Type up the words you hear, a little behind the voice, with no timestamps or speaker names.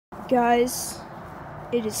Guys,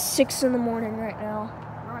 it is 6 in the morning right now.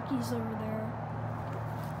 Rocky's over there.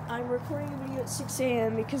 I'm recording a video at 6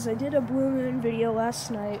 a.m. because I did a blue moon video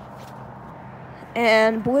last night.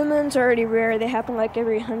 And blue moons are already rare. They happen like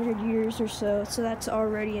every 100 years or so that's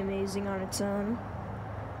already amazing on its own.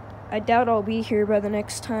 I doubt I'll be here by the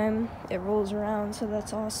next time it rolls around, so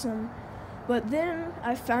that's awesome. But then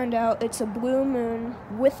I found out it's a blue moon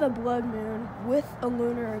with a blood moon with a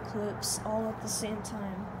lunar eclipse all at the same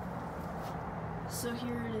time. So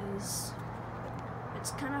here it is.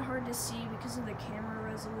 It's kind of hard to see because of the camera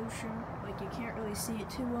resolution. Like, you can't really see it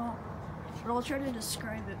too well. But I'll try to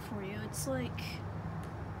describe it for you. It's like,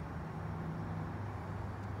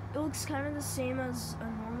 it looks kind of the same as a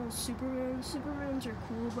normal supermoon. Supermoons are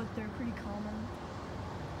cool, but they're pretty common.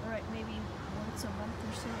 Alright, maybe once a month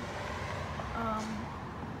or so.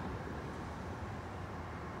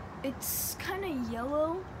 It's kind of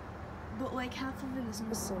yellow, but like half of it is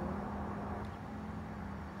missing.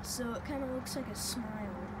 So it kind of looks like a smile.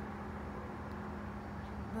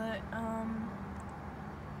 But,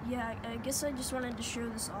 yeah, I guess I just wanted to show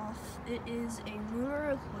this off. It is a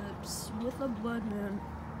lunar eclipse with a blood moon,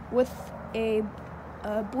 with a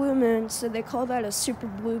blue moon, so they call that a super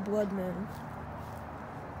blue blood moon.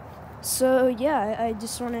 So, yeah, I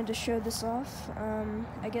just wanted to show this off.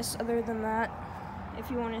 I guess other than that, if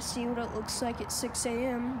you want to see what it looks like at 6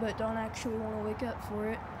 a.m., but don't actually want to wake up for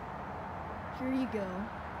it, here you go.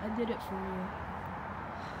 I did it for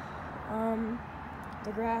you.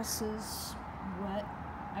 The grass is wet.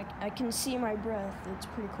 I can see my breath. It's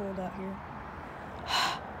pretty cold out here.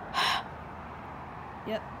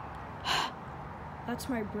 Yep. That's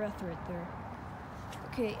my breath right there.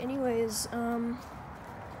 Okay, anyways,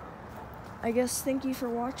 I guess thank you for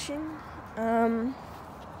watching.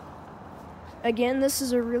 Again, this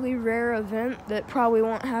is a really rare event that probably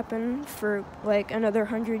won't happen for like another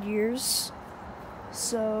 100 years.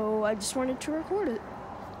 So I just wanted to record it.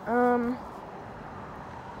 So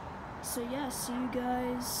yeah, see you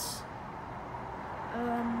guys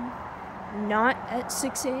not at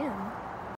 6 a.m.